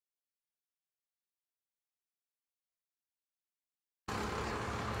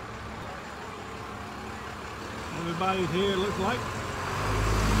Everybody's here, it looks like.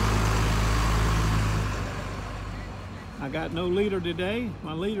 I got no leader today.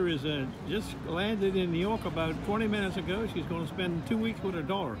 My leader is just landed in New York about 20 minutes ago. She's going to spend 2 weeks with her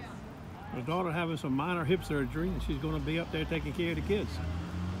daughter. Her daughter having some minor hip surgery, and she's going to be up there taking care of the kids.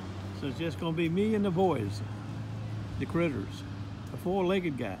 So it's just going to be me and the boys, the critters, the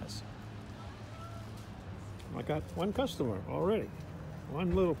four-legged guys. I got one customer already.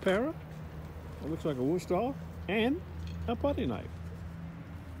 One little parrot, it looks like a wood straw, and a putty knife.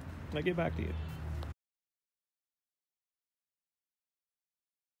 I'll get back to you.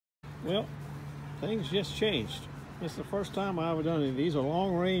 Well, things just changed. This is the first time I've ever done it. These are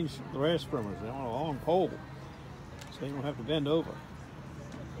long-range grass trimmers. They're on a long pole, so you don't have to bend over.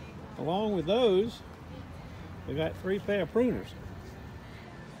 Along with those, we got 3 pair of pruners.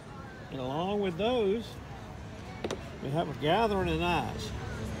 And along with those, we have a gathering of knives.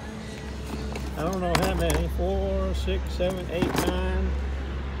 I don't know how many, 4, 6, 7, 8, 9,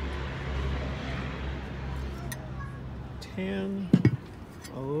 10,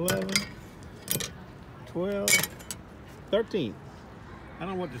 11, 12, 13. I don't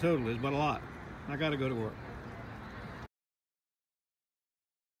know what the total is, but a lot. I gotta go to work.